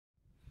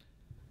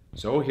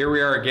So here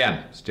we are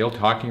again, still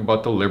talking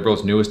about the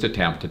Liberals' newest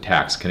attempt to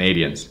tax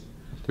Canadians.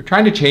 They're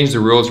trying to change the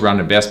rules around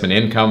investment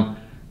income,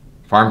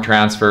 farm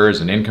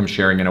transfers, and income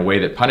sharing in a way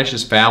that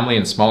punishes family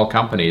and small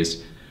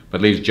companies, but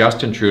leaves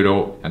Justin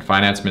Trudeau and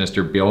Finance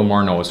Minister Bill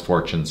Morneau's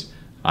fortunes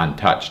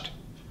untouched.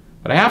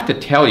 But I have to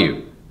tell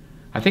you,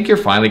 I think you're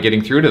finally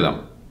getting through to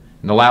them.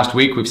 In the last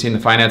week, we've seen the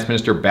Finance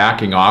Minister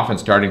backing off and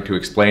starting to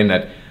explain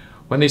that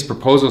when these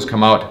proposals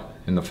come out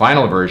in the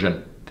final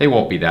version, they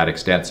won't be that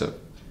extensive.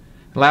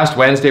 Last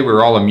Wednesday, we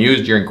were all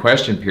amused during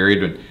question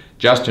period when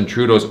Justin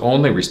Trudeau's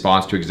only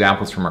response to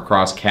examples from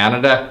across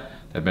Canada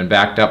that have been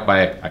backed up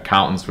by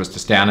accountants was to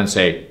stand and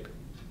say,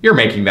 "You're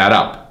making that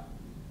up,"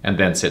 and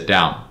then sit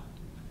down.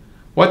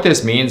 What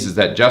this means is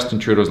that Justin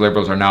Trudeau's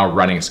Liberals are now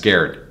running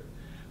scared.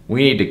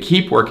 We need to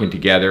keep working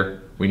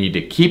together. We need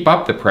to keep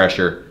up the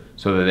pressure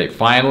so that they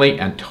finally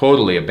and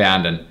totally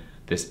abandon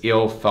this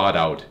ill thought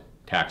out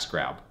tax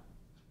grab.